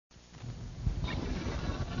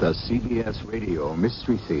The CBS Radio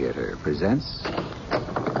Mystery Theater presents...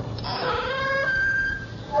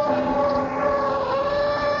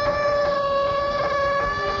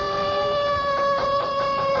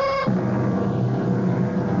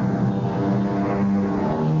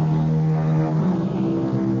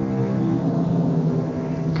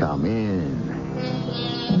 Come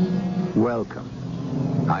in. Welcome.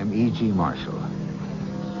 I'm E.G. Marshall.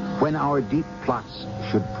 When our deep plots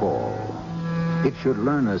should fall, it should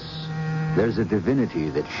learn us there's a divinity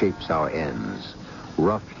that shapes our ends.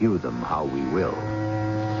 Rough hew them how we will.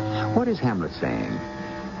 What is Hamlet saying?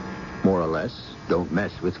 More or less, don't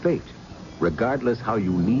mess with fate. Regardless how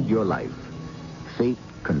you lead your life, fate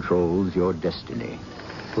controls your destiny.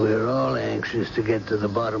 We're all anxious to get to the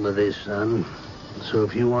bottom of this, son. So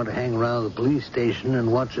if you want to hang around the police station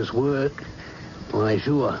and watch us work, why,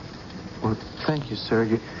 sure. Well, thank you,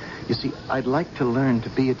 sir. You see, I'd like to learn to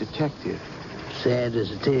be a detective. Sad as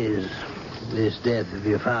it is, this death of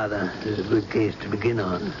your father is a good case to begin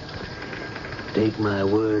on. Take my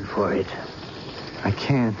word for it. I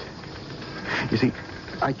can't. You see,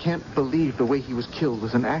 I can't believe the way he was killed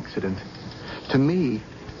was an accident. To me,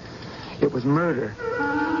 it was murder.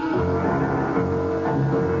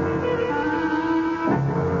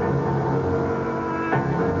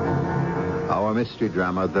 Our mystery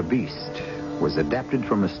drama, The Beast, was adapted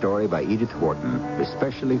from a story by Edith Wharton,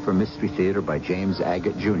 especially for Mystery Theater by James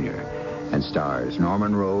Agate, Jr., and stars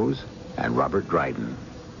Norman Rose and Robert Dryden.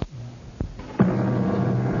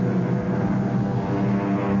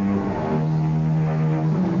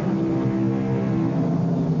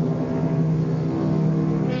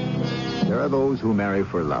 There are those who marry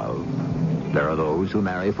for love. There are those who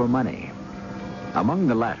marry for money. Among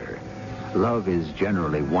the latter, love is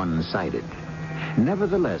generally one-sided.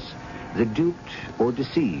 Nevertheless, the duped or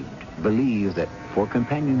deceived believe that for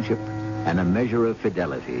companionship and a measure of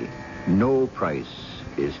fidelity, no price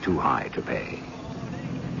is too high to pay.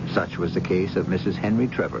 Such was the case of Mrs. Henry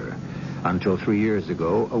Trevor, until 3 years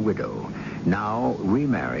ago a widow, now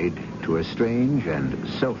remarried to a strange and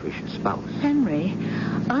selfish spouse. Henry,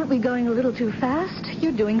 aren't we going a little too fast?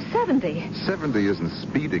 You're doing 70. 70 isn't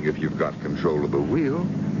speeding if you've got control of the wheel.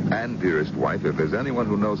 And, dearest wife, if there's anyone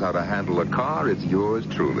who knows how to handle a car, it's yours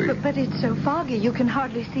truly. But it's so foggy you can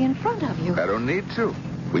hardly see in front of you. I don't need to.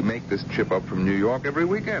 We make this trip up from New York every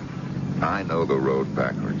weekend. I know the road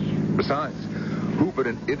backwards. Besides, who but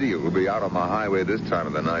an idiot will be out on the highway this time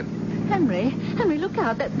of the night? Henry, look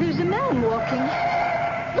out. There's a man walking.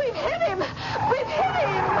 We've hit him! We've hit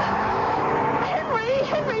him!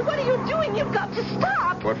 Henry, what are you doing? You've got to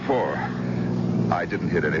stop! What for? I didn't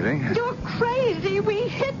hit anything. You're crazy. We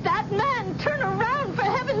hit that man. Turn around, for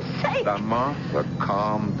heaven's sake. Now, Martha,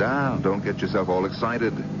 calm down. Don't get yourself all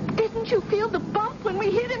excited. Didn't you feel the bump when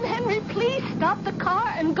we hit him, Henry? Please stop the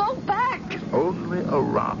car and go back. Only a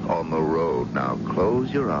rock on the road. Now,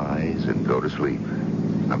 close your eyes and go to sleep.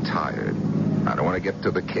 I'm tired. I don't want to get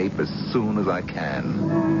to the Cape as soon as I can.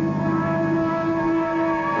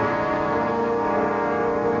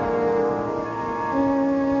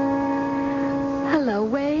 Hello,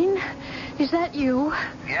 Wayne. Is that you?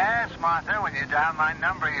 Yes, Martha. When you dial my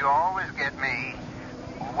number, you always get me.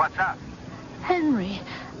 What's up? Henry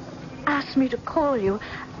asked me to call you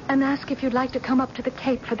and ask if you'd like to come up to the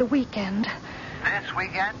Cape for the weekend. This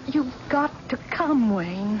weekend? You've got to come,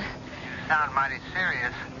 Wayne. You sound mighty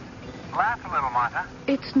serious. Laugh a little, Martha.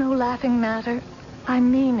 It's no laughing matter. I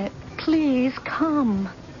mean it. Please come.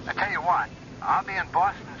 I tell you what. I'll be in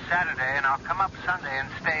Boston Saturday, and I'll come up Sunday and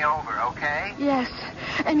stay over, okay? Yes.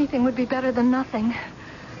 Anything would be better than nothing.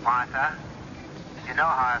 Martha, you know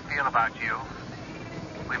how I feel about you.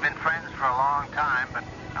 We've been friends for a long time, but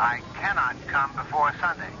I cannot come before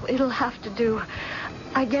Sunday. It'll have to do.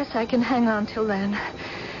 I guess I can hang on till then.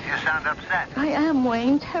 You sound upset. I am,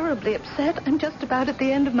 Wayne, terribly upset. I'm just about at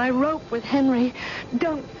the end of my rope with Henry.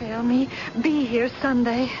 Don't fail me. Be here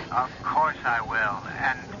Sunday. Of course I will.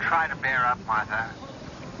 And try to bear up, Martha.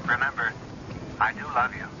 Remember, I do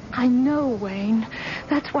love you. I know, Wayne.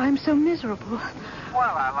 That's why I'm so miserable.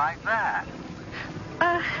 Well, I like that.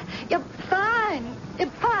 Yeah, fine.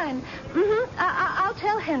 Fine. I'll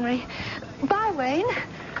tell Henry. Bye, Wayne.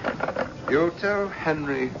 You'll tell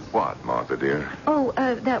Henry what, Martha, dear? Oh,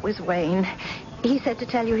 that was Wayne. He said to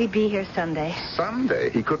tell you he'd be here Sunday. Sunday?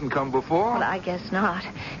 He couldn't come before? Well, I guess not.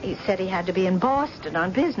 He said he had to be in Boston on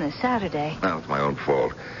business Saturday. Now, it's my own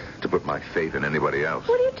fault to put my faith in anybody else.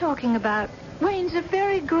 What are you talking about? Wayne's a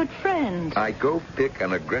very good friend. I go pick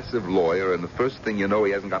an aggressive lawyer, and the first thing you know,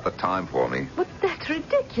 he hasn't got the time for me. But that's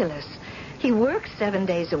ridiculous. He works 7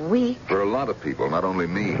 days a week. For a lot of people, not only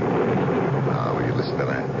me. Now, will you listen to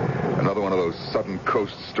that? Another one of those those sudden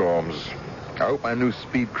coast storms. I hope my new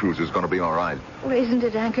speed cruiser's going to be all right. Well, isn't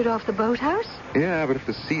it anchored off the boathouse? Yeah, but if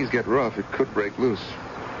the seas get rough, it could break loose.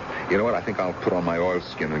 You know what? I think I'll put on my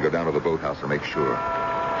oilskin and go down to the boathouse to make sure.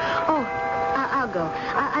 Oh, I'll go.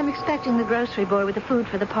 I'm expecting the grocery boy with the food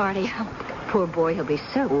for the party. Poor boy, he'll be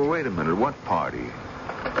soaked. Well, wait a minute. What party?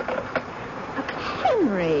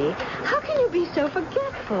 Henry, how can you be so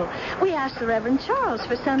forgetful? We asked the Reverend Charles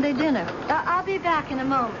for Sunday dinner. I'll be back in a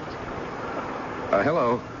moment.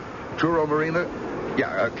 Hello. Truro Marina?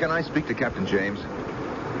 Yeah, can I speak to Captain James?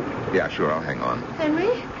 Yeah, sure, I'll hang on.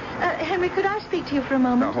 Henry, could I speak to you for a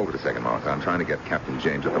moment? Now, hold it a second, Martha. I'm trying to get Captain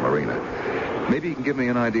James at the marina. Maybe you can give me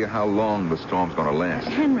an idea how long the storm's going to last.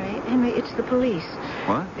 Henry, it's the police.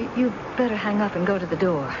 What? You'd better hang up and go to the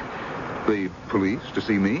door. The police? To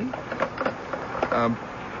see me?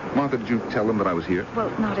 Martha, did you tell them that I was here? Well,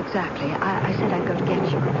 not exactly. I said I'd go to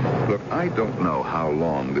get you. Look, I don't know how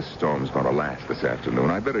long this storm's going to last this afternoon.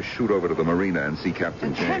 I'd better shoot over to the marina and see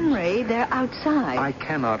Captain James. Henry, they're outside. I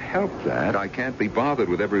cannot help that. I can't be bothered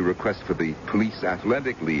with every request for the Police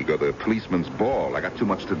Athletic League or the Policeman's Ball. I got too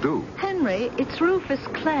much to do. Henry, it's Rufus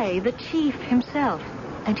Clay, the chief himself.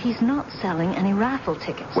 And he's not selling any raffle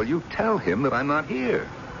tickets. Well, you tell him that I'm not here.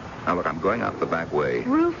 Now, look, I'm going out the back way.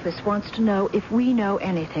 Rufus wants to know if we know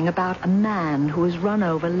anything about a man who was run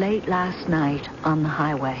over late last night on the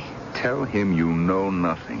highway. Tell him you know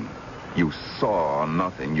nothing. You saw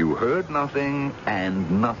nothing. You heard nothing,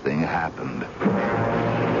 and nothing happened.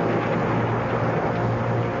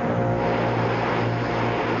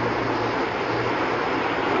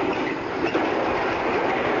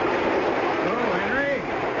 Oh, Henry.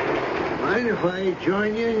 Mind if I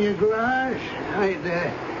join you in your garage?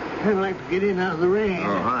 I'd like to get in out of the rain.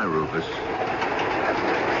 Oh, hi, Rufus.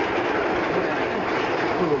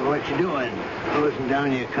 Oh, what you doing? Closing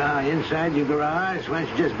down your car inside your garage? Why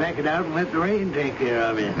don't you just back it out and let the rain take care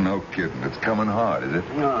of you? No kidding. It's coming hard, is it?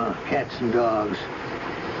 Oh, cats and dogs.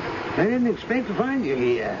 I didn't expect to find you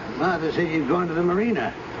here. Martha said you'd gone to the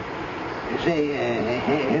marina. Say,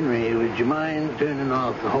 Henry, would you mind turning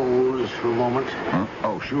off the hose for a moment? Huh?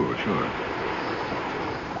 Oh, sure.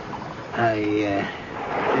 I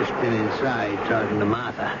just been inside talking to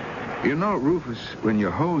Martha. You know, Rufus, when you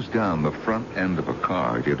hose down the front end of a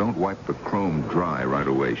car, if you don't wipe the chrome dry right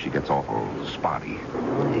away, she gets awful spotty.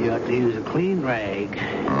 You ought to use a clean rag.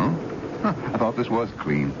 Huh? I thought this was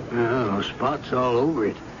clean. Oh, spots all over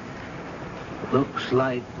it. Looks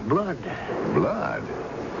like blood. Blood?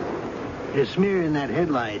 You're smearing that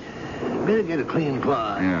headlight. Better get a clean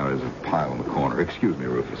cloth. Yeah, there's a pile in the corner. Excuse me,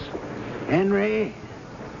 Rufus. Henry,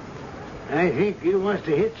 I think you must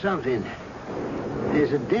have hit something.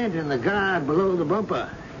 There's a dent in the guard below the bumper.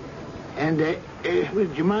 And,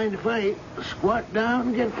 would you mind if I squat down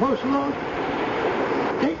and get a closer look?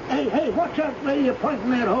 Hey, watch out where you're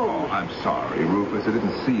pointing that hole. Oh, I'm sorry, Rufus. I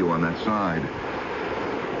didn't see you on that side.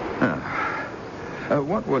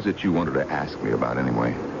 What was it you wanted to ask me about,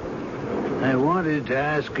 anyway? I wanted to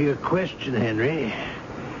ask you a question, Henry.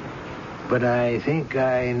 But I think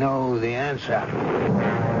I know the answer.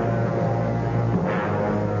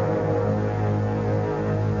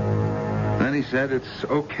 Then he said, it's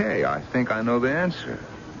okay. I think I know the answer.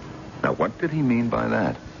 Now, what did he mean by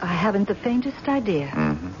that? I haven't the faintest idea.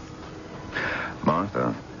 Mm-hmm.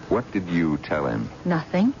 Martha, what did you tell him?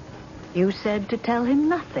 Nothing. You said to tell him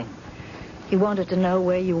nothing. He wanted to know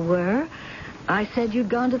where you were. I said you'd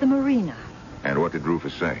gone to the marina. And what did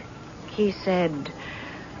Rufus say? He said,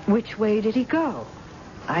 which way did he go?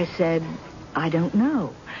 I said, I don't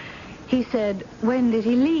know. He said, when did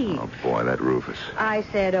he leave? Oh, boy, that Rufus. I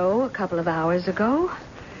said, a couple of hours ago.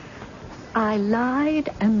 I lied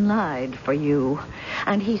and lied for you.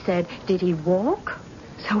 And he said, did he walk?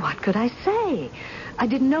 So what could I say? I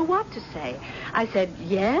didn't know what to say. I said,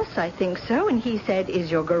 yes, I think so. And he said,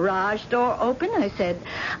 is your garage door open? I said,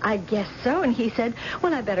 I guess so. And he said,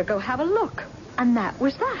 well, I better go have a look. And that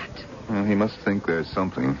was that. Well, he must think there's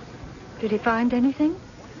something. Did he find anything?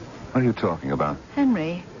 What are you talking about?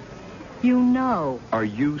 Henry, you know. Are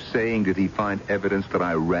you saying did he find evidence that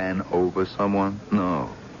I ran over someone? No,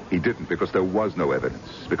 he didn't, because there was no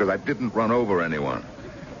evidence. Because I didn't run over anyone.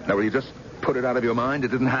 Now, will you just put it out of your mind? It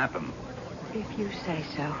didn't happen. If you say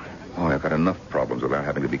so. Oh, I've got enough problems without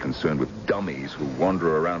having to be concerned with dummies who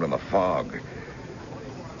wander around in the fog.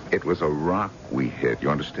 It was a rock we hit, you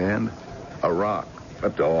understand? A rock, a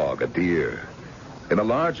dog, a deer. In the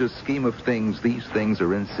larger scheme of things, these things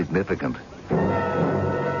are insignificant.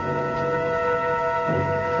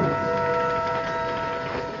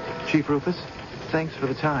 Chief Rufus? Thanks for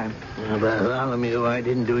the time. Bartholomew, I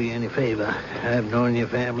didn't do you any favor. I've known your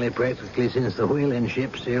family practically since the whaling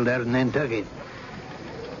ship sailed out of Nantucket.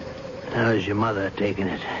 How's your mother taking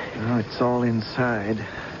it? Oh, it's all inside.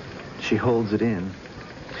 She holds it in.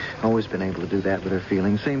 Always been able to do that with her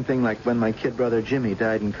feelings. Same thing like when my kid brother Jimmy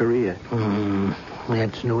died in Korea.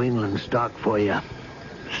 That's New England stock for you.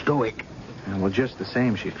 Stoic. Well, just the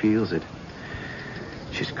same, she feels it.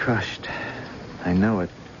 She's crushed. I know it.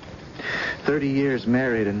 30 years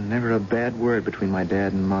married and never a bad word between my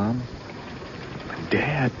dad and Mom. My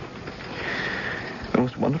dad. The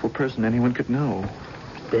most wonderful person anyone could know.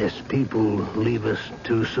 Best people leave us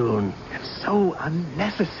too soon. It's so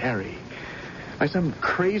unnecessary. By some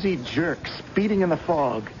crazy jerk speeding in the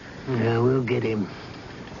fog. Yeah, we'll get him.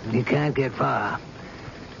 He can't get far.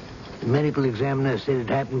 The medical examiner said it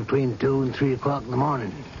happened between 2 and 3 o'clock in the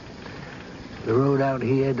morning. The road out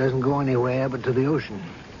here doesn't go anywhere but to the ocean.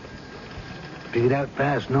 To get out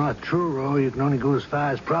past North Truro, you can only go as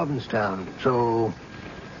far as Provincetown. So,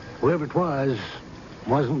 whoever it was,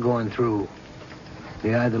 wasn't going through.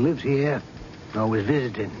 He either lives here or was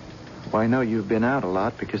visiting. Well, I know you've been out a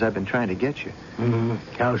lot because I've been trying to get you.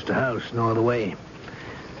 House to house, no other way.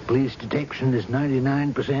 Police detection is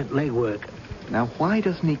 99% legwork. Now, why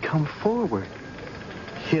doesn't he come forward?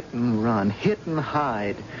 Hit and run, hit and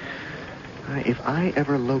hide. If I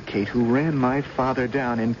ever locate who ran my father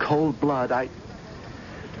down in cold blood,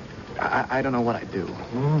 I don't know what I'd do.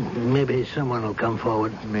 Maybe someone will come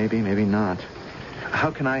forward. Maybe, maybe not. How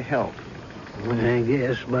can I help? I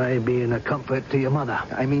guess by being a comfort to your mother.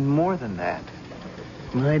 I mean more than that.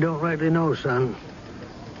 I don't rightly know, son.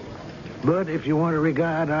 But if you want to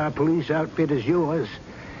regard our police outfit as yours,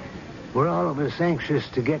 we're all of us anxious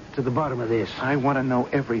to get to the bottom of this. I want to know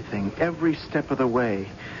everything, every step of the way.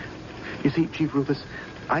 You see, Chief Rufus,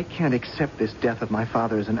 I can't accept this death of my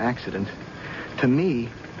father as an accident. To me,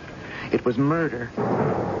 it was murder.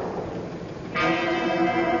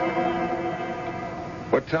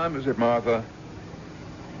 What time is it, Martha?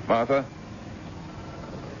 Martha?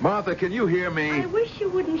 Martha, can you hear me? I wish you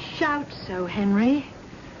wouldn't shout so, Henry.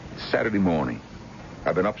 It's Saturday morning.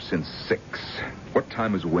 I've been up since 6. What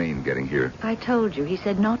time is Wayne getting here? I told you. He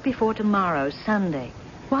said not before tomorrow, Sunday.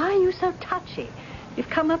 Why are you so touchy? You've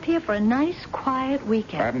come up here for a nice, quiet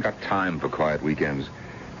weekend. I haven't got time for quiet weekends.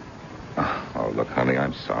 Oh, look, honey,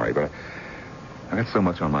 I'm sorry, but I got so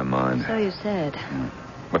much on my mind. So you said.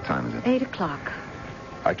 What time is it? 8 o'clock.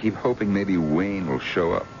 I keep hoping maybe Wayne will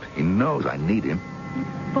show up. He knows I need him.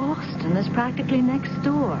 Boston is practically next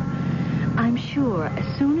door. I'm sure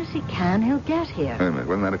as soon as he can, he'll get here. Wait a minute.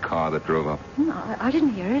 Wasn't that a car that drove up? No, I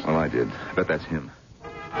didn't hear it. Well, I did. I bet that's him.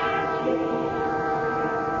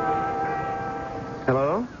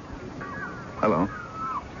 Hello? Hello.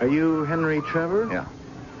 Are you Henry Trevor? Yeah.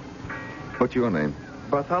 What's your name?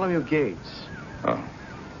 Bartholomew Gates. Oh.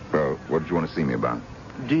 Well, what did you want to see me about?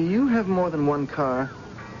 Do you have more than one car?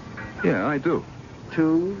 Yeah, I do.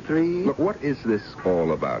 2, 3? Look, what is this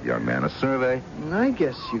all about, young man? A survey? I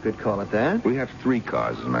guess you could call it that. We have 3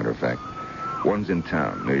 cars, as a matter of fact. One's in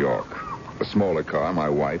town, New York. The smaller car, my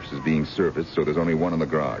wife's, is being serviced, so there's only one in the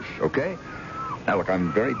garage, okay? Now, look,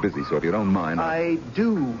 I'm very busy, so if you don't mind... I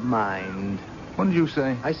do mind. What did you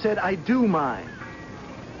say? I said I do mind.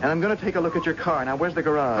 And I'm going to take a look at your car. Now, where's the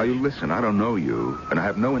garage? Now, you listen, I don't know you, and I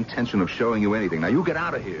have no intention of showing you anything. Now, you get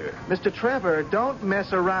out of here. Mr. Trevor, don't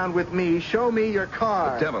mess around with me. Show me your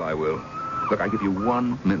car. The devil I will. Look, I give you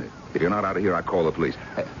 1 minute. If you're not out of here, I call the police.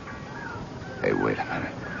 Hey, wait a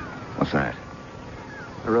minute. What's that?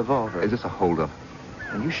 A revolver. Is this a holdup?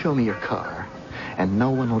 And you show me your car, and no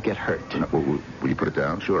one will get hurt. No, will you put it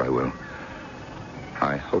down? Sure, I will.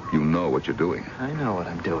 I hope you know what you're doing. I know what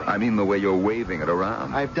I'm doing. I mean the way you're waving it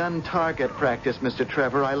around. I've done target practice, Mr.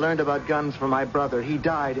 Trevor. I learned about guns from my brother. He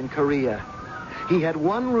died in Korea. He had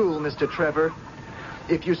one rule, Mr. Trevor.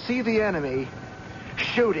 If you see the enemy,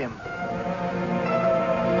 shoot him.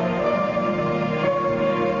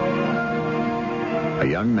 A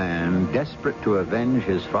young man, desperate to avenge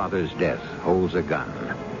his father's death, holds a gun.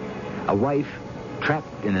 A wife,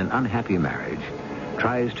 trapped in an unhappy marriage,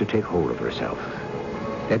 tries to take hold of herself.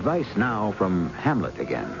 Advice now from Hamlet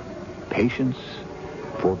again. Patience,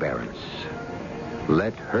 forbearance.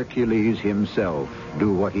 Let Hercules himself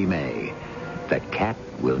do what he may. The cat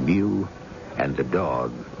will mew, and the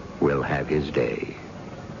dog will have his day.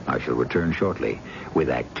 I shall return shortly with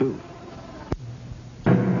Act 2.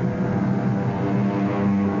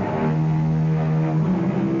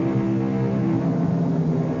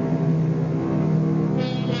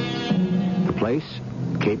 The place,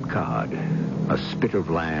 Cape Cod. A spit of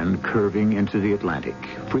land curving into the Atlantic,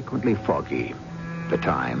 frequently foggy. The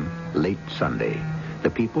time, late Sunday. The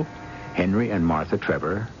people, Henry and Martha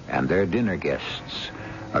Trevor, and their dinner guests,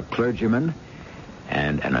 a clergyman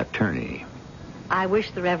and an attorney. I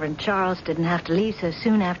wish the Reverend Charles didn't have to leave so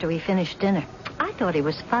soon after we finished dinner. I thought he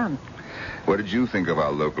was fun. What did you think of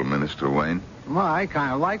our local minister, Wayne? Well, I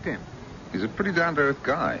kind of liked him. He's a pretty down-to-earth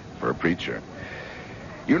guy for a preacher.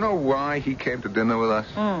 You know why he came to dinner with us?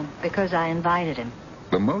 Because I invited him.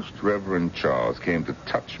 The Most Reverend Charles came to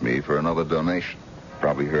touch me for another donation.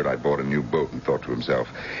 Probably heard I bought a new boat and thought to himself,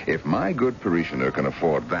 if my good parishioner can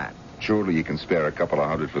afford that, surely he can spare a couple of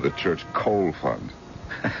hundred for the church coal fund.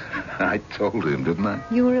 I told him, didn't I?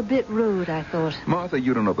 You were a bit rude, I thought. Martha,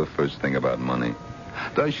 you don't know the first thing about money.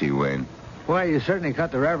 Does she, Wayne? Well, you certainly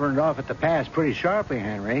cut the Reverend off at the pass pretty sharply,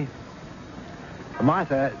 Henry.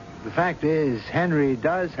 Martha, the fact is, Henry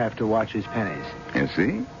does have to watch his pennies. You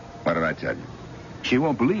see? What did I tell you? She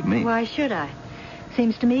won't believe me. Why should I?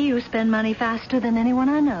 Seems to me you spend money faster than anyone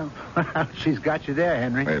I know. She's got you there,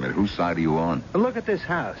 Henry. Wait a minute, whose side are you on? Look at this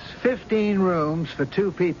house. 15 rooms for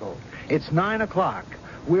 2 people. It's 9 o'clock.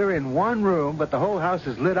 We're in one room, but the whole house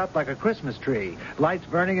is lit up like a Christmas tree. Lights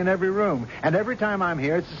burning in every room. And every time I'm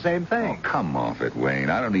here, it's the same thing. Oh, come off it, Wayne.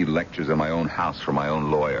 I don't need lectures in my own house from my own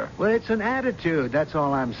lawyer. Well, it's an attitude, that's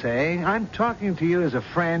all I'm saying. I'm talking to you as a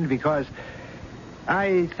friend because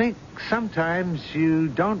I think sometimes you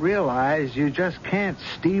don't realize you just can't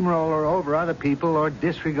steamroller over other people or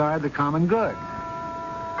disregard the common good.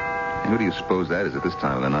 And who do you suppose that is at this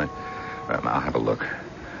time of the night? Well, I'll have a look.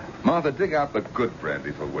 Martha, dig out the good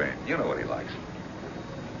brandy for Wayne. You know what he likes.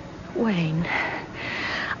 Wayne,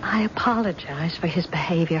 I apologize for his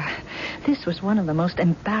behavior. This was one of the most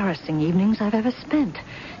embarrassing evenings I've ever spent.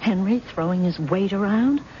 Henry throwing his weight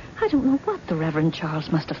around. I don't know what the Reverend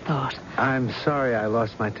Charles must have thought. I'm sorry I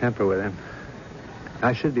lost my temper with him.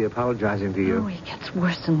 I should be apologizing to you. Oh, he gets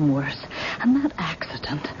worse and worse. And that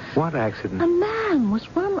accident. What accident? A man was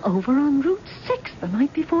run over on Route 6 the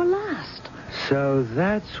night before last. So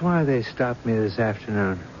that's why they stopped me this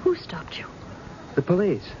afternoon. Who stopped you? The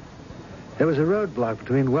police. There was a roadblock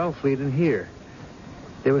between Wellfleet and here.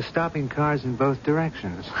 They were stopping cars in both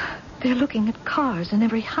directions. They're looking at cars in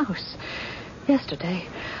every house. Yesterday,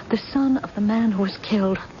 the son of the man who was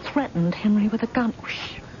killed threatened Henry with a gun.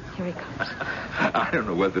 Here he comes. I don't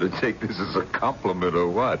know whether to take this as a compliment or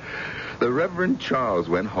what. The Reverend Charles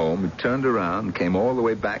went home and turned around and came all the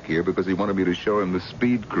way back here because he wanted me to show him the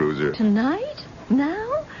speed cruiser. Tonight?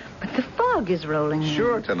 Now? But the fog is rolling in.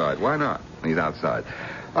 Sure, tonight. Why not? He's outside.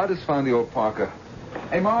 I'll just find the old Parker.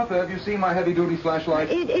 Hey, Martha, have you seen my heavy-duty flashlight?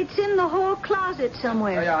 It's in the hall closet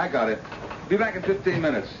somewhere. Yeah, I got it. Be back in 15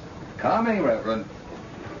 minutes. Coming, Reverend.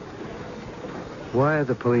 Why are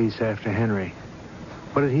the police after Henry?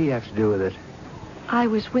 What did he have to do with it? I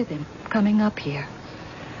was with him coming up here.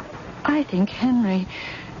 I think Henry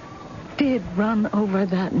did run over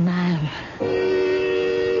that man.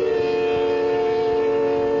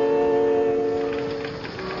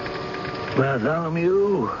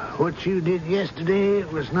 Bartholomew, what you did yesterday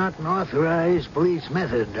was not an authorized police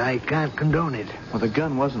method. I can't condone it. Well, the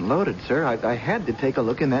gun wasn't loaded, sir. I had to take a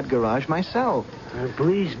look in that garage myself.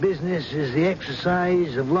 Police business is the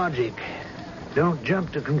exercise of logic. Don't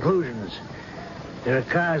jump to conclusions. There are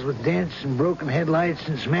cars with dents and broken headlights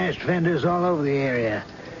and smashed fenders all over the area.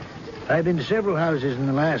 I've been to several houses in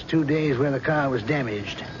the last 2 days where the car was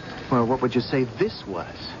damaged. Well, what would you say this was?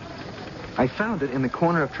 I found it in the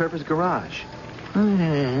corner of Trevor's garage.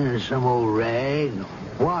 Some old rag.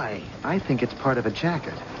 Why? I think it's part of a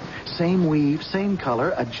jacket. Same weave, same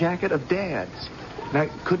color, a jacket of Dad's. Now,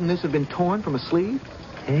 couldn't this have been torn from a sleeve?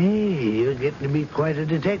 Hey, you're getting to be quite a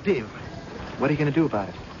detective. What are you going to do about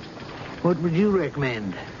it? What would you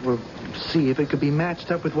recommend? Well, see if it could be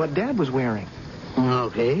matched up with what Dad was wearing.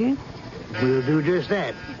 Okay. We'll do just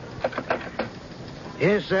that.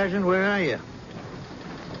 Yes, Sergeant, where are you?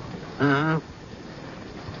 Uh-huh.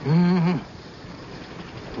 Mm-hmm.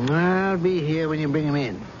 I'll be here when you bring him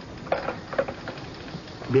in.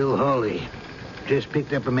 Bill Hawley. Just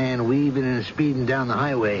picked up a man weaving and speeding down the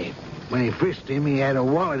highway. When he frisked him, he had a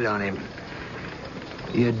wallet on him.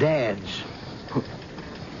 Your dad's.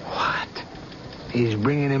 What? He's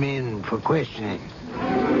bringing him in for questioning.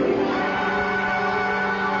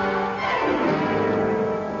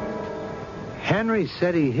 Henry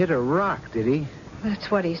said he hit a rock, did he? That's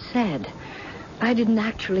what he said. I didn't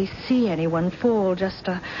actually see anyone fall, just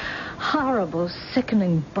a horrible,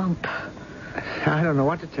 sickening bump. I don't know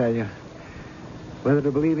what to tell you. Whether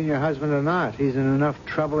to believe in your husband or not, he's in enough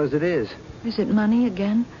trouble as it is. Is it money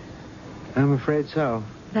again? I'm afraid so.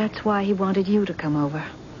 That's why he wanted you to come over.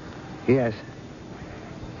 Yes.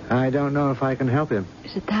 I don't know if I can help him.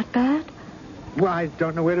 Is it that bad? Well, I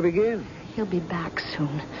don't know where to begin. He'll be back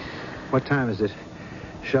soon. What time is it?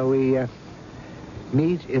 Shall we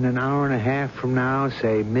meet in an hour and a half from now,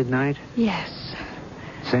 say midnight? Yes.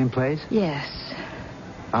 Same place? Yes.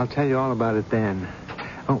 I'll tell you all about it then.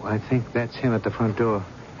 Oh, I think that's him at the front door.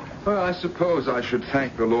 Well, I suppose I should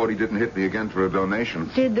thank the Lord he didn't hit me again for a donation.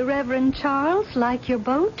 Did the Reverend Charles like your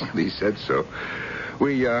boat? He said so.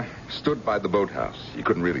 We stood by the boathouse. You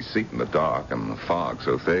couldn't really see it in the dark and the fog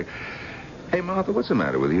so thick. Hey, Martha, what's the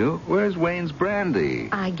matter with you? Where's Wayne's brandy?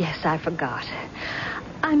 I guess I forgot.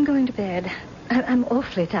 I'm going to bed. I'm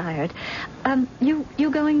awfully tired. You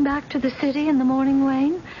going back to the city in the morning,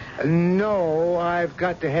 Wayne? No, I've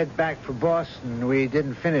got to head back for Boston. We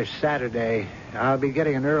didn't finish Saturday. I'll be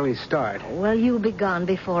getting an early start. Well, you'll be gone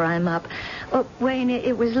before I'm up. Oh, Wayne,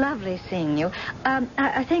 it was lovely seeing you.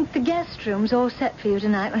 I think the guest room's all set for you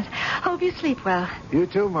tonight. Hope you sleep well. You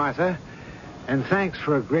too, Martha. And thanks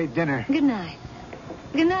for a great dinner. Good night.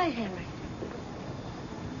 Good night, Henry.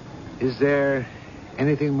 Is there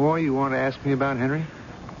anything more you want to ask me about, Henry?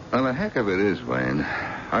 Well, the heck of it is, Wayne.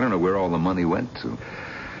 I don't know where all the money went to.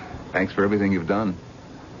 Thanks for everything you've done.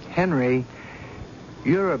 Henry,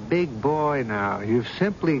 you're a big boy now. You've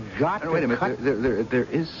simply got to... Wait a minute. There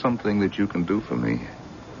is something that you can do for me.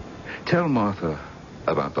 Tell Martha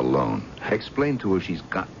about the loan. Explain to her she's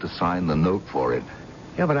got to sign the note for it.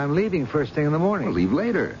 Yeah, but I'm leaving first thing in the morning. Well, leave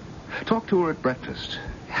later. Talk to her at breakfast.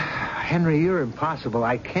 Henry, you're impossible.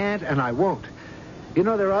 I can't and I won't. You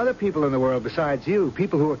know, there are other people in the world besides you,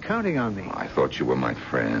 people who are counting on me. I thought you were my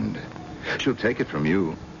friend. She'll take it from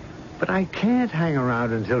you. But I can't hang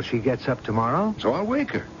around until she gets up tomorrow. So I'll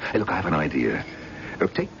wake her. Hey, look, I have an idea.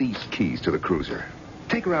 Take these keys to the cruiser.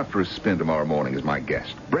 Take her out for a spin tomorrow morning as my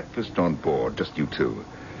guest. Breakfast on board, just you two.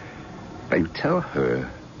 Now, you tell her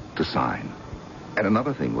to sign. And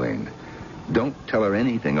another thing, Wayne. Don't tell her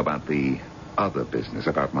anything about the other business,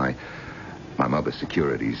 about my mother's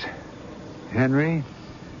securities. Henry,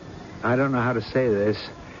 I don't know how to say this,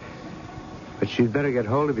 but you'd better get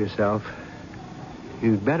hold of yourself.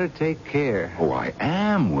 You'd better take care. Oh, I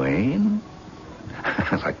am, Wayne.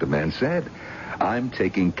 Like the man said, I'm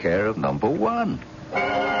taking care of number one.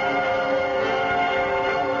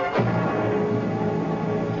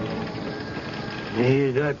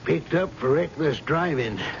 You got picked up for reckless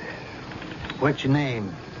driving. What's your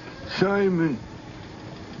name? Simon.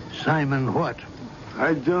 Simon what?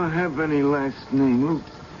 I don't have any last name.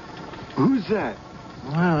 Who's that?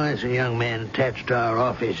 Well, that's a young man attached to our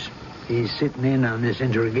office. He's sitting in on this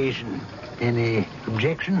interrogation. Any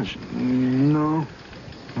objections? No.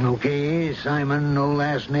 Okay, Simon, no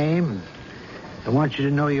last name. I want you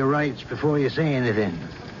to know your rights before you say anything.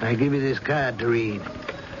 I give you this card to read.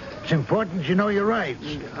 It's important you know your rights.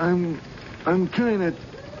 I'm kind of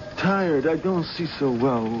tired. I don't see so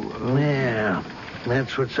well. Yeah,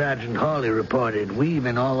 that's what Sergeant Hawley reported,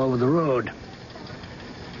 weaving all over the road.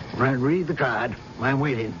 Right, read the card. I'm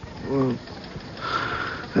waiting. Well,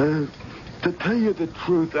 to tell you the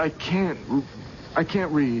truth, I can't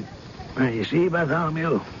read. Well, you see,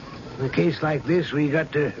 Bartholomew, in a case like this, we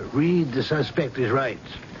got to read the suspect's rights.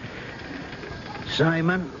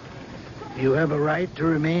 Simon, you have a right to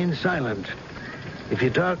remain silent. If you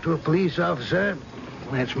talk to a police officer,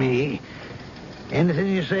 that's me, anything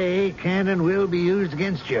you say can and will be used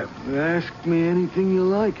against you. Ask me anything you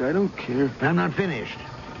like. I don't care. I'm not finished.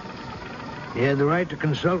 You have the right to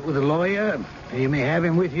consult with a lawyer. You may have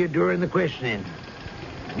him with you during the questioning.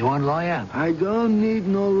 You want a lawyer? I don't need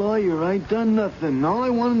no lawyer. I done nothing. All I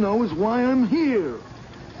want to know is why I'm here.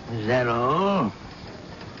 Is that all?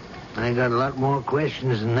 I got a lot more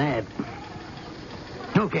questions than that.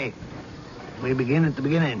 Okay. We begin at the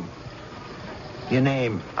beginning. Your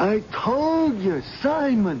name? I told you,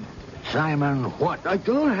 Simon. Simon what? I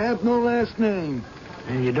don't have no last name.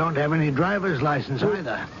 And you don't have any driver's license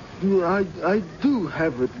either. I do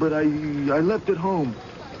have it, but I left it home.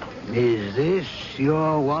 Is this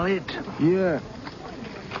your wallet? Yeah.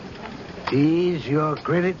 These your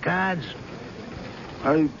credit cards?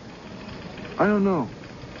 I don't know.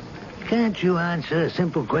 Can't you answer a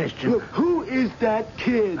simple question? Look, who is that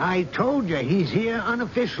kid? I told you, he's here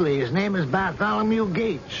unofficially. His name is Bartholomew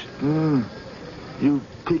Gates. You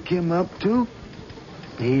pick him up, too?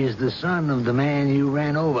 He's the son of the man you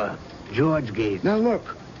ran over, George Gates. Now,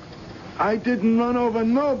 look, I didn't run over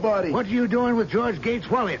nobody. What are you doing with George Gates'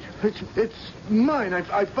 wallet? It's mine.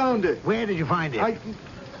 I found it. Where did you find it?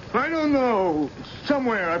 I don't know.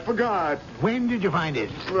 Somewhere. I forgot. When did you find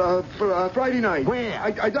it? Friday night. Where?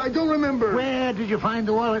 I don't remember. Where did you find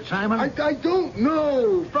the wallet, Simon? I don't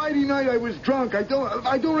know. Friday night I was drunk. I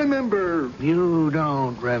don't remember. You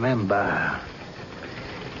don't remember.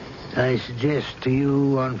 I suggest to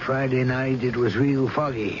you on Friday night it was real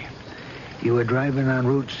foggy. You were driving on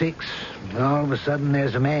Route 6, and all of a sudden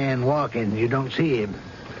there's a man walking. You don't see him.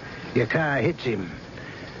 Your car hits him.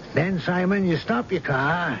 Then, Simon, you stop your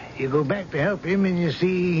car, you go back to help him, and you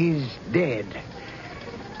see he's dead.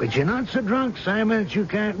 But you're not so drunk, Simon, that you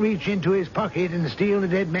can't reach into his pocket and steal the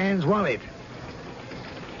dead man's wallet.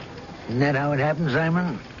 Isn't that how it happened,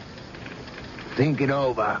 Simon? Think it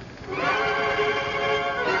over.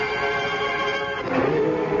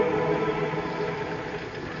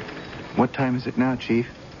 What time is it now, Chief?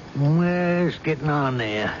 Well, it's getting on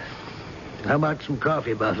there. How about some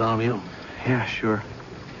coffee, Bartholomew? Yeah, sure.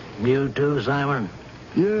 You too, Simon?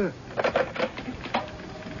 Yeah.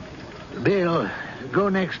 Bill, go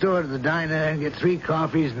next door to the diner and get 3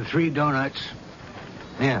 coffees and 3 donuts.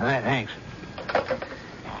 Yeah, right, thanks.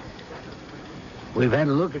 We've had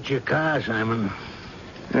a look at your car, Simon.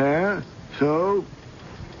 Yeah? So?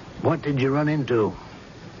 What did you run into?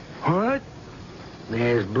 What?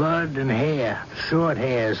 There's blood and hair, short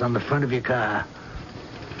hairs on the front of your car.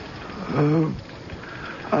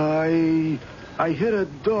 I hit a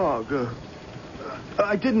dog.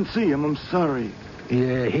 I didn't see him. I'm sorry. You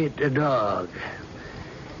hit a dog.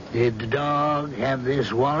 Did the dog have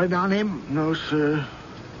this wallet on him? No, sir.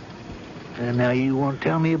 And now you won't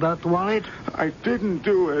tell me about the wallet? I didn't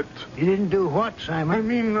do it. You didn't do what, Simon? I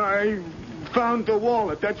mean, I found the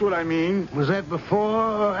wallet. That's what I mean. Was that before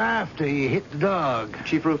or after you hit the dog?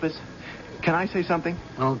 Chief Rufus, can I say something?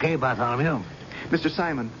 Okay, Bartholomew. Mr.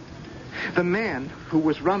 Simon, the man who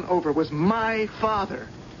was run over was my father.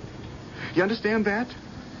 You understand that?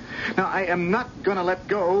 Now, I am not going to let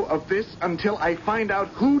go of this until I find out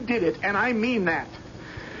who did it, and I mean that.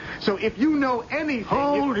 So if you know anything...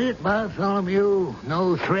 Hold it, Bartholomew.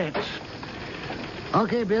 No threats.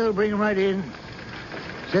 Okay, Bill, bring him right in.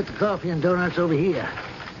 Set the coffee and donuts over here.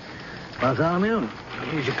 Bartholomew,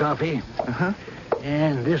 here's your coffee. Uh-huh.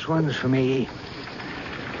 And this one's for me.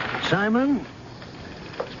 Simon,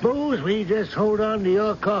 suppose we just hold on to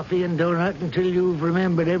your coffee and donut until you've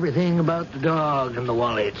remembered everything about the dog and the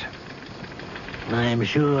wallet. I'm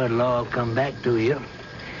sure it'll all come back to you.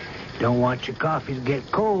 Don't want your coffee to get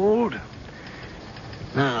cold.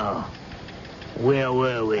 Now, where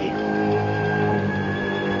were we?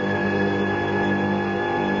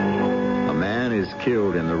 A man is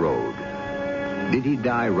killed in the road. Did he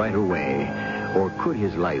die right away, or could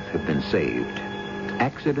his life have been saved?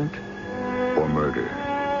 Accident or murder?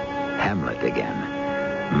 Hamlet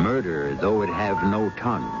again. Murder, though it have no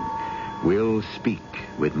tongue, will speak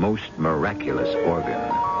with most miraculous organ.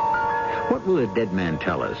 What will the dead man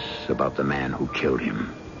tell us about the man who killed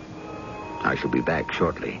him? I shall be back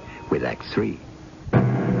shortly with Act 3.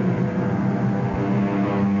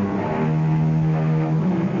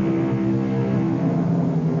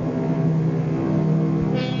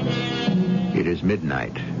 It is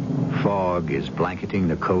midnight. Fog is blanketing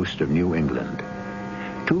the coast of New England.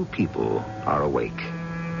 2 people are awake.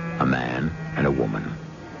 A man and a woman.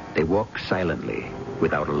 They walk silently,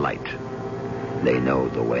 without a light. They know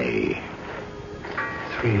the way.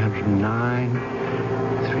 309,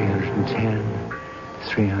 310,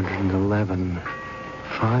 311.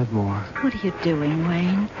 5 more. What are you doing,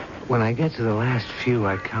 Wayne? When I get to the last few,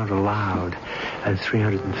 I count aloud.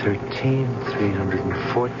 313,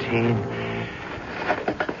 314.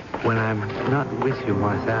 When I'm not with you,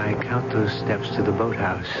 Martha, I count those steps to the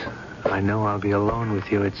boathouse. I know I'll be alone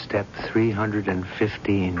with you at step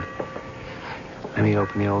 315. Let me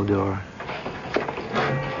open the old door.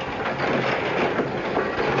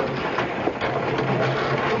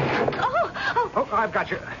 Oh, I've got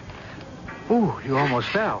you. Ooh, you almost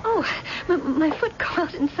fell. Oh, my foot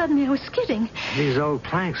caught and suddenly I was skidding. These old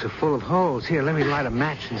planks are full of holes. Here, let me light a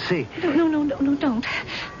match and see. No, don't.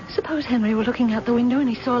 Suppose Henry were looking out the window and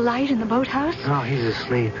he saw a light in the boathouse? Oh, he's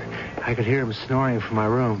asleep. I could hear him snoring from my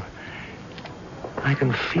room. I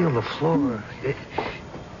can feel the floor.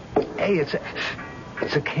 Hey, it's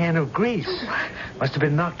a can of grease. Must have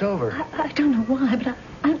been knocked over. I don't know why, but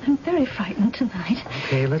I'm very frightened tonight.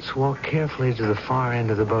 Okay, let's walk carefully to the far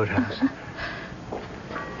end of the boathouse.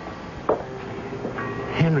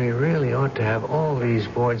 Henry really ought to have all these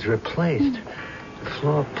boards replaced. The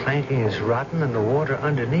floor planking is rotten and the water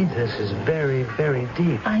underneath us is very, very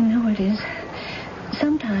deep. I know it is.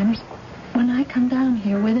 Sometimes, when I come down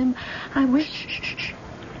here with him, I wish... Shh.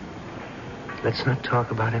 Let's not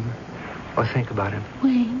talk about him or think about him.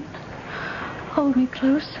 Wayne, hold me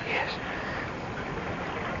close. Yes.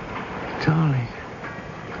 Darling,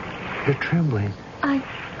 you're trembling. I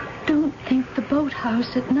don't think the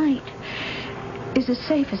boathouse at night is as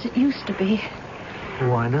safe as it used to be.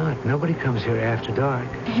 Why not? Nobody comes here after dark.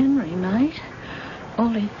 Henry might. All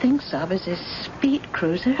he thinks of is his speed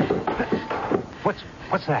cruiser.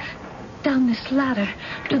 What's that? Down this ladder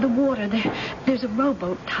to the water, there's a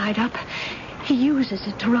rowboat tied up. He uses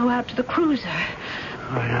it to row out to the cruiser.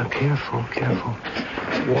 All right, now, careful.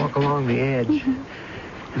 Walk along the edge.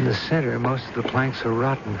 Mm-hmm. In the center, most of the planks are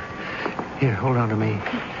rotten. Here, hold on to me.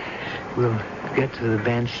 We'll get to the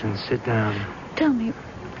bench and sit down. Tell me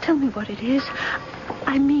what it is.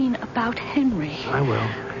 I mean about Henry. I will.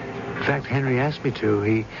 In fact, Henry asked me to.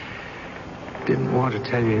 He didn't want to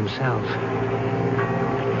tell you himself.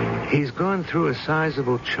 He's gone through a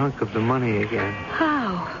sizable chunk of the money again.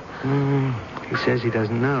 How? He says he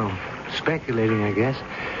doesn't know. Speculating, I guess.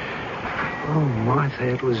 Oh, Martha,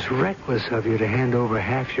 it was reckless of you to hand over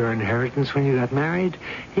half your inheritance when you got married.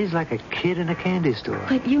 He's like a kid in a candy store.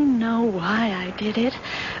 But you know why I did it.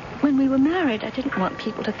 When we were married, I didn't want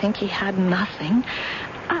people to think he had nothing.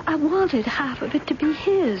 I wanted half of it to be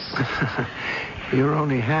his. You're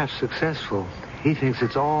only half successful. He thinks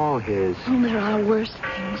it's all his. Oh, there are worse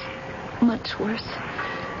things. Much worse.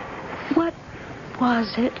 What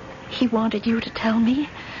was it he wanted you to tell me?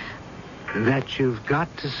 That you've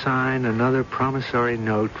got to sign another promissory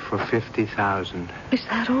note for $50,000. Is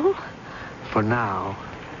that all? For now.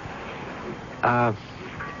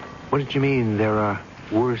 What did you mean there are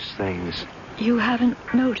worse things? You haven't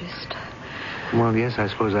noticed. Well, yes, I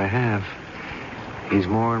suppose I have. He's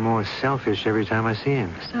more and more selfish every time I see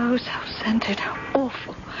him. So self-centered.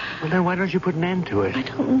 Awful. Well, then why don't you put an end to it? I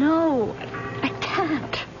don't know. I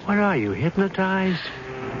can't. What are you, hypnotized?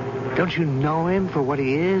 Don't you know him for what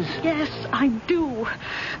he is? Yes, I do.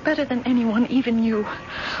 Better than anyone, even you.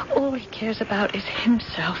 All he cares about is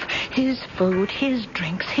himself, his food, his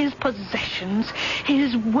drinks, his possessions,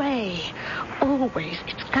 his way. Always,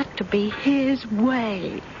 it's got to be his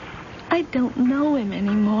way. I don't know him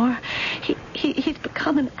anymore. He's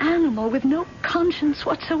become an animal with no conscience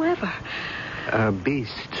whatsoever. A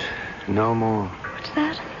beast, no more. What's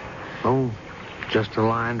that? Oh, just a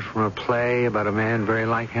line from a play about a man very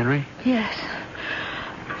like Henry? Yes.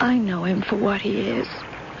 I know him for what he is.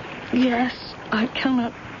 Yes, I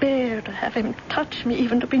cannot bear to have him touch me,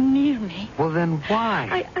 even to be near me. Well, then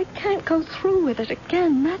why? I can't go through with it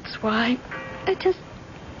again, that's why. I just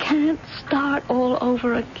can't start all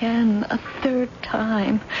over again a third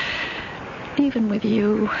time. Even with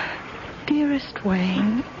you, dearest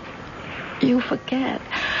Wayne, you forget.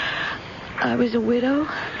 I was a widow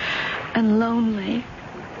and lonely,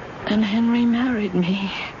 and Henry married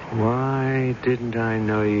me. Why didn't I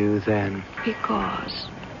know you then? Because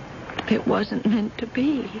it wasn't meant to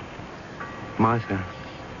be. Martha,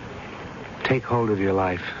 take hold of your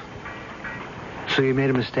life. So you made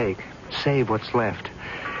a mistake. Save what's left.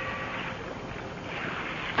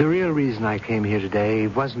 The real reason I came here today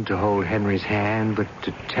wasn't to hold Henry's hand, but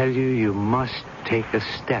to tell you you must take a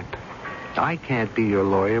step. I can't be your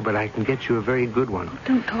lawyer, but I can get you a very good one.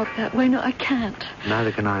 Don't talk that way. No, I can't.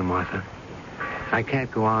 Neither can I, Martha. I can't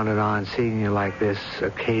go on and on seeing you like this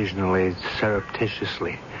occasionally,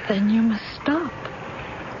 surreptitiously. Then you must stop.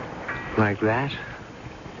 Like that?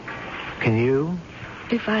 Can you?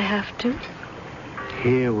 If I have to.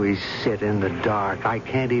 Here we sit in the dark. I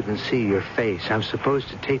can't even see your face. I'm supposed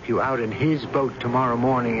to take you out in his boat tomorrow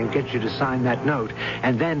morning and get you to sign that note.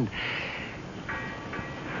 And then...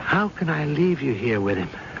 how can I leave you here with him?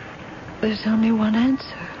 There's only one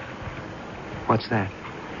answer. What's that?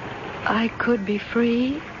 I could be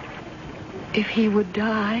free if he would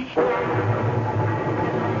die.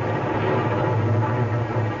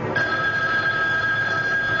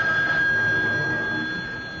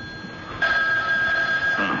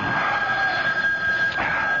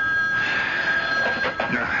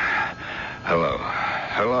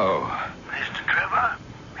 Hello. Mr. Trevor?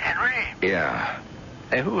 Henry? Yeah.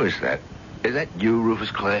 Hey, who is that? Is that you,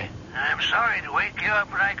 Rufus Clay? I'm sorry to wake you up,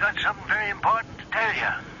 but I got something very important to tell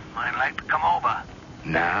you. I'd like to come over.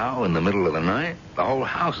 Now, in the middle of the night? The whole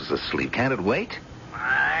house is asleep. Can't it wait?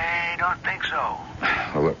 I don't think so.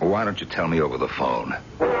 Well, look, why don't you tell me over the phone?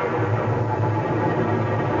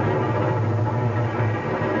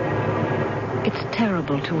 It's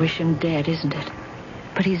terrible to wish him dead, isn't it?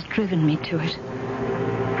 But he's driven me to it.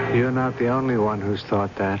 You're not the only one who's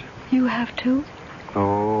thought that. You have too?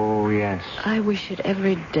 Oh, yes. I wish it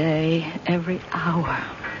every day, every hour.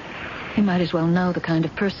 You might as well know the kind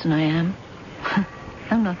of person I am.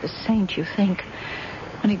 I'm not the saint you think.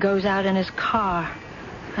 When he goes out in his car,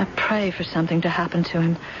 I pray for something to happen to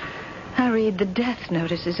him. I read the death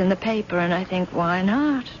notices in the paper, and I think, why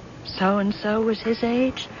not? So-and-so was his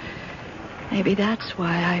age. Maybe that's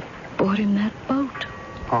why I bought him that boat.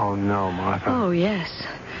 Oh, no, Martha. Oh, yes.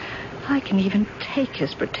 I can even take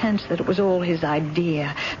his pretense that it was all his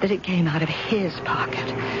idea, that it came out of his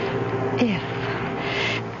pocket.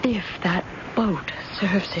 If that boat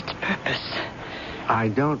serves its purpose. I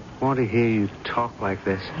don't want to hear you talk like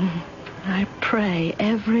this. I pray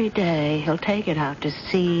every day he'll take it out to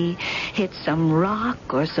sea, hit some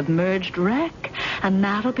rock or submerged wreck, and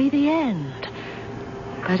that'll be the end.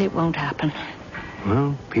 But it won't happen.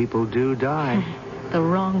 Well, people do die. The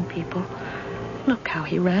wrong people. Look how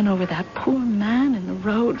he ran over that poor man in the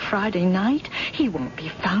road Friday night. He won't be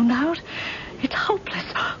found out. It's hopeless.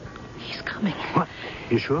 He's coming. What?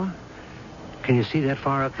 You sure? Can you see that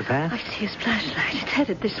far up the path? I see his flashlight. It's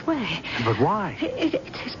headed this way. But why?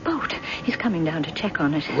 It's his boat. He's coming down to check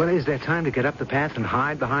on it. Well, is there time to get up the path and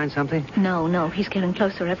hide behind something? No. He's getting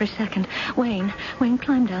closer every second. Wayne,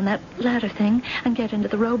 climb down that ladder thing and get into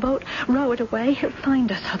the rowboat. Row it away. He'll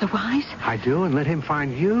find us otherwise. I do, and let him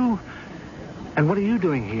find you? And what are you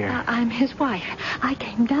doing here? I'm his wife. I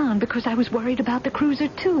came down because I was worried about the cruiser,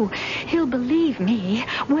 too. He'll believe me.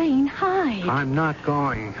 Wayne, hide. I'm not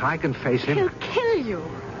going. I can face him. He'll kill you.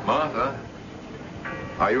 Martha?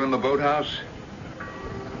 Are you in the boathouse?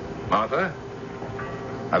 Martha?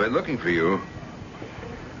 I've been looking for you.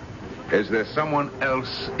 Is there someone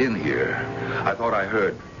else in here? I thought I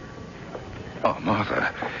heard... Oh,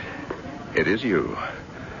 Martha. It is you.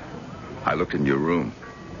 I looked in your room.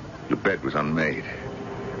 Your bed was unmade.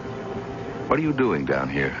 What are you doing down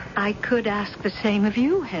here? I could ask the same of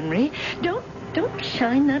you, Henry. Don't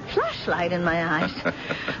shine that flashlight in my eyes.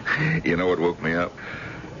 You know what woke me up?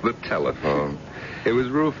 The telephone. It was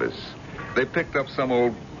Rufus. They picked up some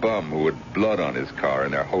old bum who had blood on his car,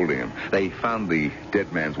 and they're holding him. They found the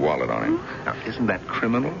dead man's wallet on him. Now, isn't that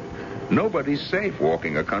criminal? Nobody's safe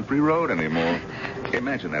walking a country road anymore.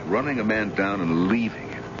 Imagine that, running a man down and leaving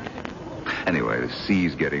him. Anyway, the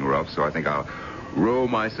sea's getting rough, so I think I'll row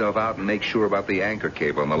myself out and make sure about the anchor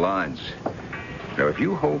cable on the lines. Now, if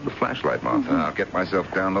you hold the flashlight, Martha, I'll get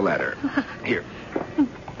myself down the ladder. Here.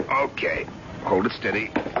 Okay. Hold it steady.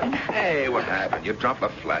 Hey, what happened? You dropped the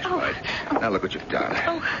flashlight. Now look what you've done.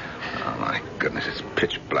 Oh, my goodness, it's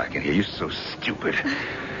pitch black in here. You're so stupid.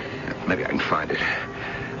 Maybe I can find it.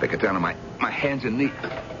 If I get down on my hands and knees.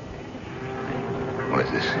 What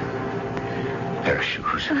is this? Pair of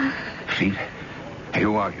shoes. Feet. Hey,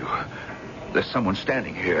 who are you? There's someone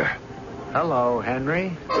standing here. Hello,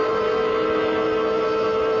 Henry.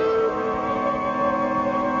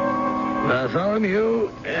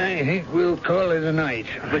 Bartholomew, I think we'll call it a night.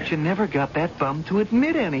 But you never got that bum to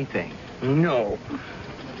admit anything. No.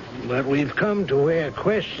 But we've come to where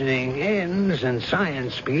questioning ends and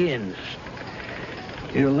science begins.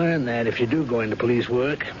 You'll learn that if you do go into police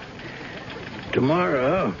work.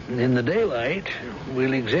 Tomorrow, in the daylight,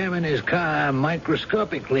 we'll examine his car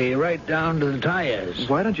microscopically right down to the tires.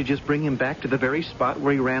 Why don't you just bring him back to the very spot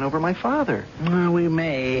where he ran over my father? Well, we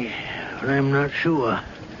may, but I'm not sure.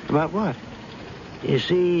 About what? You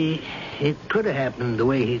see, it could have happened the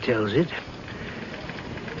way he tells it.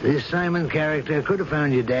 This Simon character could have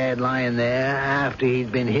found your dad lying there after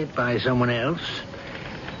he'd been hit by someone else.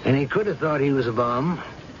 And he could have thought he was a bum,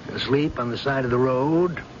 asleep on the side of the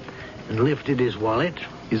road, and lifted his wallet.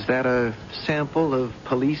 Is that a sample of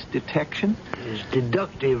police detection? It's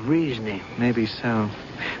deductive reasoning. Maybe so.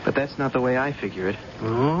 But that's not the way I figure it.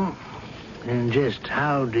 Oh? And just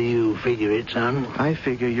how do you figure it, son? I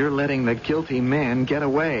figure you're letting the guilty man get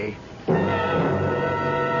away.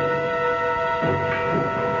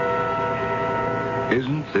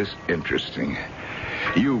 Isn't this interesting?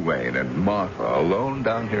 You, Wayne, and Martha alone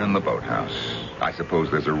down here in the boathouse. I suppose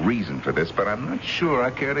there's a reason for this, but I'm not sure I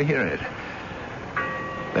care to hear it.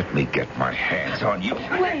 Let me get my hands on you.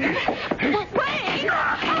 Wayne! Wayne!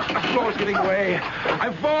 The floor's giving way.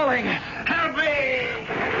 I'm falling. Help me!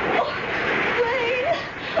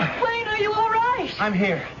 Wayne, are you all right? I'm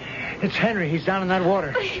here. It's Henry. He's down in that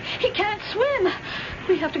water. He can't swim.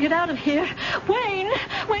 We have to get out of here. Wayne,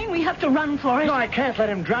 we have to run for it. No, I can't let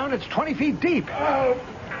him drown. It's 20 feet deep.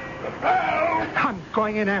 I'm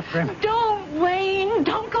going in after him. Don't, Wayne.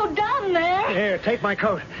 Don't go down there. Here, take my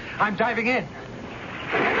coat. I'm diving in.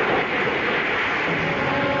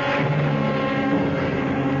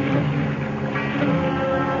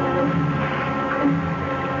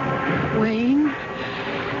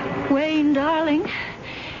 Wayne, darling,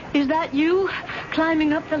 is that you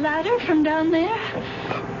climbing up the ladder from down there?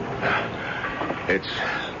 It's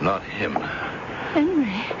not him. Henry,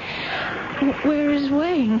 where is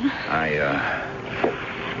Wayne? I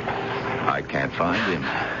can't find him.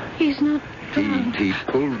 He's not found. He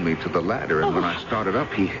pulled me to the ladder, and when I started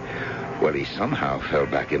up, he Well, he somehow fell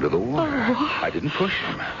back into the water. Oh. I didn't push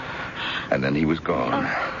him. And then he was gone.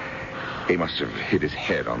 He must have hit his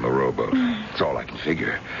head on the rowboat. That's all I can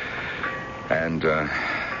figure. And,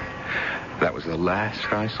 that was the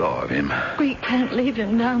last I saw of him. We can't leave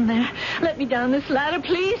him down there. Let me down this ladder,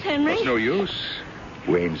 please, Henry. It's no use.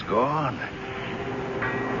 Wayne's gone.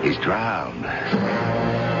 He's drowned.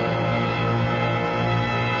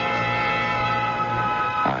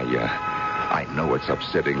 I know it's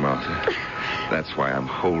upsetting, Martha. That's why I'm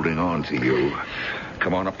holding on to you.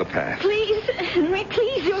 Come on up the path. Please, Henry,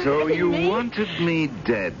 please, you're So hurting you me. wanted me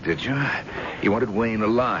dead, did you? You wanted Wayne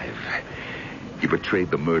alive. You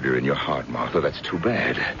betrayed the murder in your heart, Martha. That's too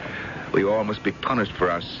bad. We all must be punished for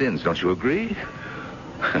our sins, don't you agree?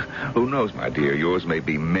 Who knows, my dear? Yours may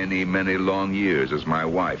be many, many long years as my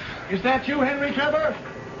wife. Is that you, Henry Trevor?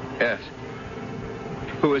 Yes.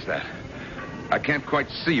 Who is that? I can't quite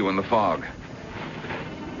see you in the fog.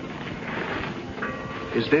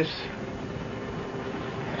 Is this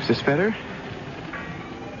better?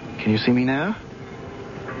 Can you see me now?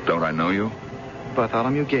 Don't I know you?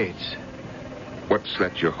 Bartholomew Gates. What's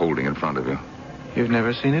that you're holding in front of you? You've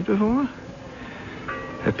never seen it before?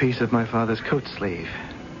 A piece of my father's coat sleeve.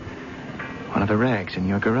 One of the rags in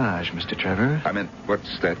your garage, Mr. Trevor. I meant,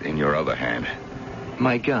 what's that in your other hand?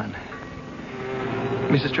 My gun.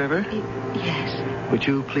 Mrs. Trevor? Yes. Would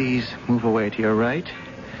you please move away to your right?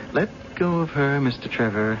 Let go of her, Mr.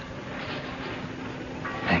 Trevor.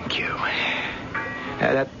 Thank you.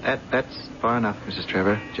 That's far enough, Mrs.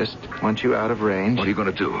 Trevor. Just want you out of range. What are you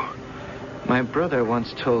going to do? My brother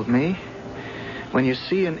once told me, when you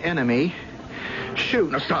see an enemy,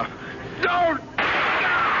 shoot. Now stop. Don't!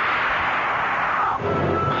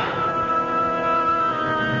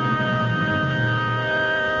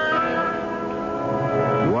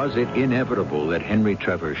 Was it inevitable that Henry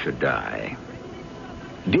Trevor should die?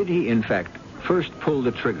 Did he, in fact, first pull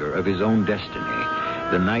the trigger of his own destiny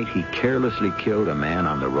the night he carelessly killed a man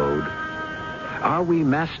on the road? Are we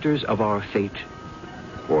masters of our fate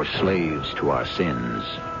or slaves to our sins?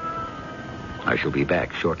 I shall be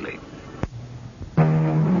back shortly.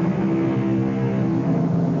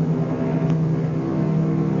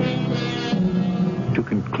 To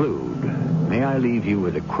conclude, may I leave you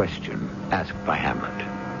with a question asked by Hamlet.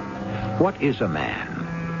 What is a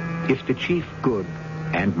man, if the chief good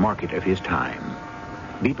and market of his time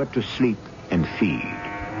be but to sleep and feed?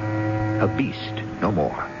 A beast, no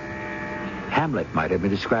more. Hamlet might have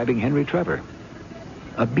been describing Henry Trevor.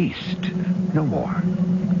 A beast, no more.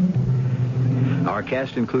 Our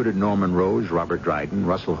cast included Norman Rose, Robert Dryden,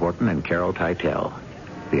 Russell Horton, and Carol Teitel.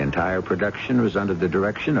 The entire production was under the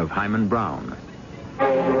direction of Hyman Brown.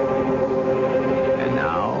 And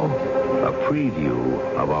now, a preview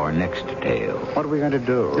of our next tale. What are we going to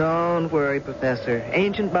do? Don't worry, Professor.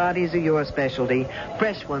 Ancient bodies are your specialty.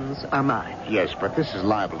 Fresh ones are mine. Yes, but this is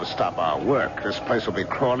liable to stop our work. This place will be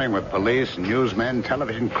crawling with police, newsmen,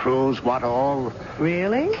 television crews, what all.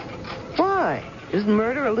 Really? Why? Isn't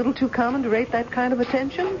murder a little too common to rate that kind of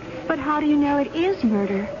attention? But how do you know it is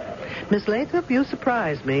murder? Miss Lathrop, you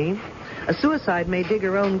surprise me. A suicide may dig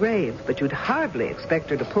her own grave, but you'd hardly expect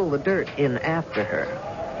her to pull the dirt in after her.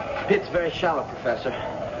 Pit's very shallow, Professor.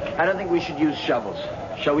 I don't think we should use shovels.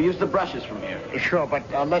 Shall we use the brushes from here? Sure, but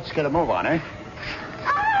let's get a move on, eh?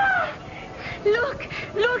 Ah! Look,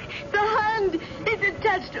 the hand is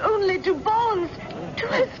attached only to bones, to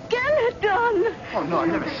a skeleton. Oh, no, I've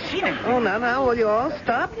never seen it. Oh, now, will you all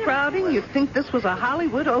stop crowding? You'd think this was a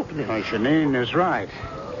Hollywood opening. Oh, Janine is right.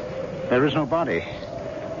 There is no body.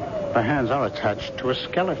 The hands are attached to a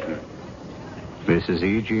skeleton. This is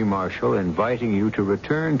E.G. Marshall inviting you to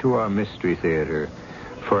return to our Mystery Theater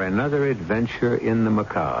for another adventure in the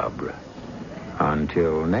macabre.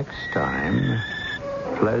 Until next time,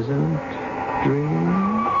 pleasant dreams.